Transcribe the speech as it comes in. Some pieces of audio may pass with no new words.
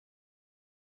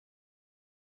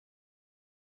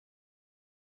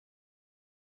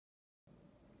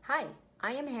Hi,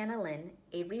 I am Hannah Lynn,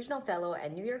 a regional fellow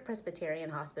at New York Presbyterian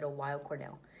Hospital Weill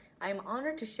Cornell. I am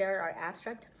honored to share our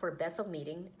abstract for Best of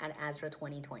Meeting at ASRA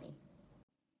 2020.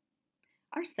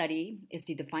 Our study is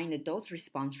to define the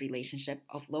dose-response relationship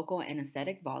of local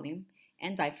anesthetic volume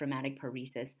and diaphragmatic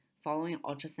paresis following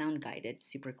ultrasound-guided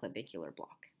supraclavicular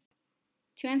block.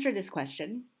 To answer this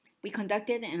question, we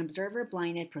conducted an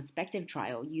observer-blinded prospective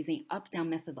trial using up-down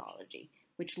methodology,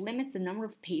 which limits the number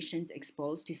of patients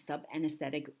exposed to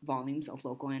sub-anesthetic volumes of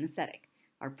local anesthetic.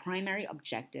 Our primary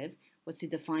objective was to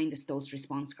define this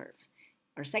dose-response curve.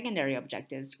 Our secondary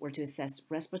objectives were to assess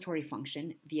respiratory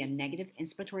function via negative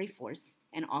inspiratory force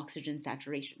and oxygen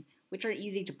saturation, which are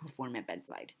easy to perform at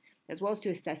bedside, as well as to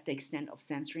assess the extent of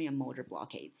sensory and motor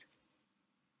blockades.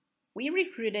 We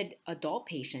recruited adult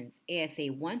patients ASA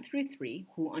 1 through 3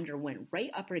 who underwent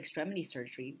right upper extremity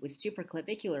surgery with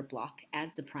supraclavicular block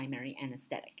as the primary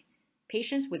anesthetic.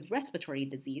 Patients with respiratory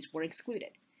disease were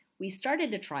excluded. We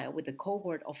started the trial with a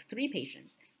cohort of 3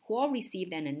 patients who all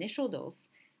received an initial dose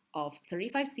of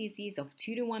 35 cc's of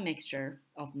 2-to-1 mixture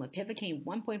of mepivacaine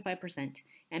 1.5%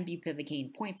 and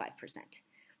bupivacaine 0.5%.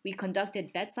 We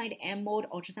conducted bedside and mode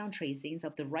ultrasound tracings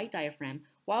of the right diaphragm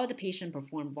while the patient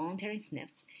performed voluntary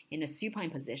sniffs in a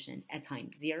supine position at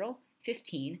times 0,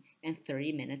 15, and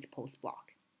 30 minutes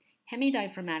post-block.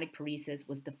 Hemidiaphragmatic paresis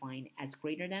was defined as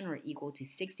greater than or equal to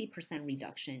 60%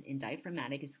 reduction in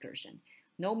diaphragmatic excursion,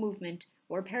 no movement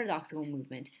or paradoxical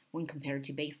movement when compared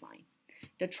to baseline.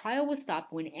 The trial was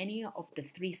stopped when any of the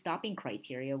 3 stopping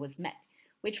criteria was met,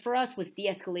 which for us was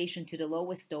de-escalation to the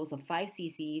lowest dose of 5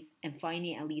 cc's and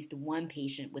finding at least 1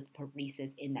 patient with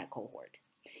paresis in that cohort.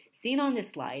 Seen on this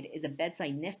slide is a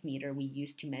bedside NIF meter we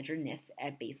used to measure NIF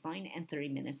at baseline and 30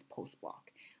 minutes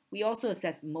post-block. We also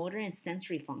assessed motor and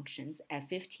sensory functions at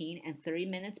 15 and 30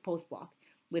 minutes post-block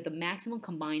with a maximum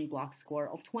combined block score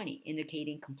of 20,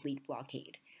 indicating complete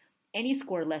blockade. Any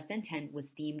score less than 10 was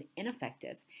deemed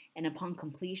ineffective, and upon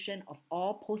completion of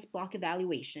all post-block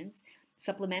evaluations,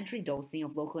 supplementary dosing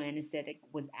of local anesthetic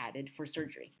was added for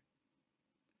surgery.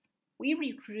 We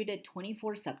recruited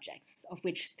 24 subjects, of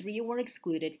which 3 were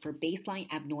excluded for baseline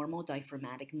abnormal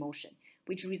diaphragmatic motion,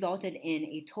 which resulted in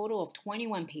a total of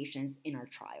 21 patients in our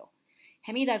trial.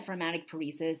 Hemidiaphragmatic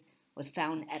paresis was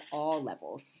found at all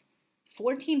levels.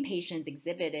 14 patients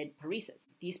exhibited paresis.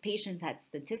 These patients had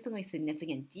statistically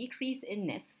significant decrease in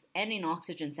NIF and in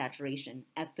oxygen saturation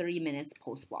at 30 minutes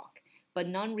post-block, but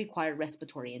none required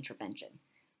respiratory intervention.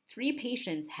 3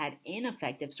 patients had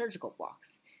ineffective surgical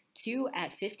blocks, 2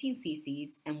 at 15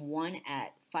 cc's and 1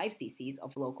 at 5 cc's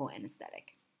of local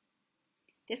anesthetic.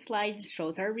 This slide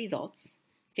shows our results.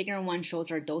 Figure 1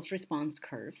 shows our dose-response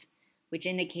curve, which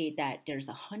indicate that there's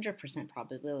a 100%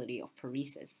 probability of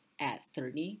paresis at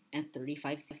 30 and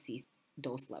 35 cc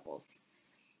dose levels.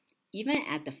 Even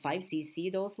at the 5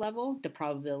 cc dose level, the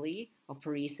probability of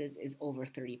paresis is over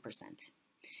 30%.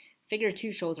 Figure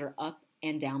 2 shows our up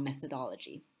and down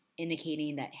methodology,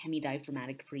 indicating that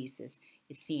hemidiaphragmatic paresis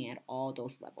is seen at all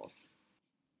dose levels.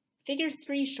 Figure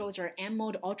 3 shows our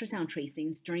M-mode ultrasound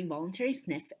tracings during voluntary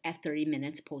sniff at 30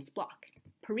 minutes post-block.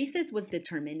 Paresis was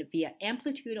determined via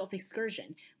amplitude of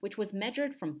excursion, which was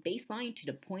measured from baseline to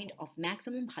the point of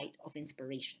maximum height of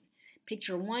inspiration.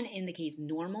 Picture 1 indicates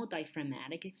normal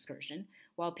diaphragmatic excursion,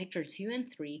 while picture 2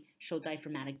 and 3 show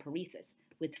diaphragmatic paresis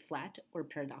with flat or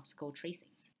paradoxical tracings.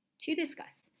 To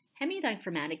discuss,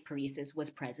 hemidiaphragmatic paresis was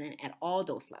present at all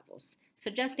dose levels,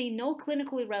 suggesting no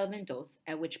clinically relevant dose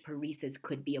at which paresis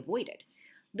could be avoided.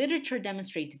 Literature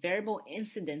demonstrates variable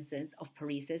incidences of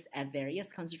paresis at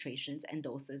various concentrations and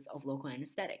doses of local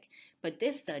anesthetic, but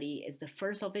this study is the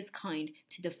first of its kind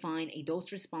to define a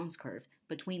dose-response curve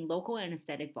between local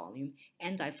anesthetic volume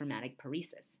and diaphragmatic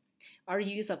paresis. Our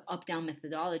use of up-down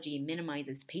methodology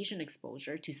minimizes patient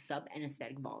exposure to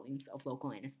sub-anesthetic volumes of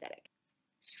local anesthetic.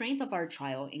 Strength of our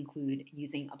trial include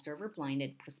using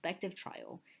observer-blinded prospective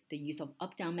trial, the use of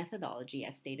up-down methodology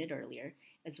as stated earlier,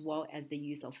 as well as the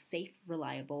use of safe,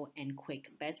 reliable, and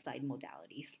quick bedside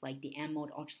modalities like the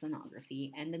M-mode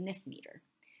ultrasonography and the NIF meter.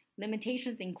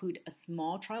 Limitations include a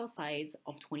small trial size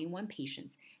of 21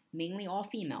 patients, mainly all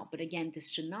female, but again,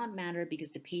 this should not matter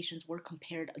because the patients were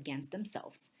compared against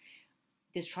themselves.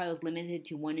 This trial is limited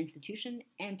to 1 institution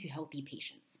and to healthy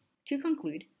patients. To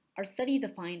conclude, our study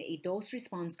defined a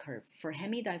dose-response curve for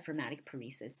hemidiaphragmatic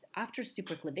paresis after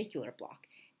supraclavicular block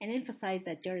and emphasized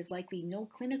that there is likely no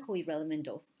clinically relevant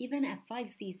dose, even at 5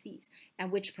 cc's, at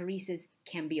which paresis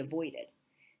can be avoided.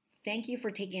 Thank you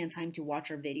for taking the time to watch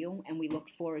our video, and we look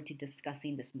forward to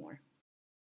discussing this more.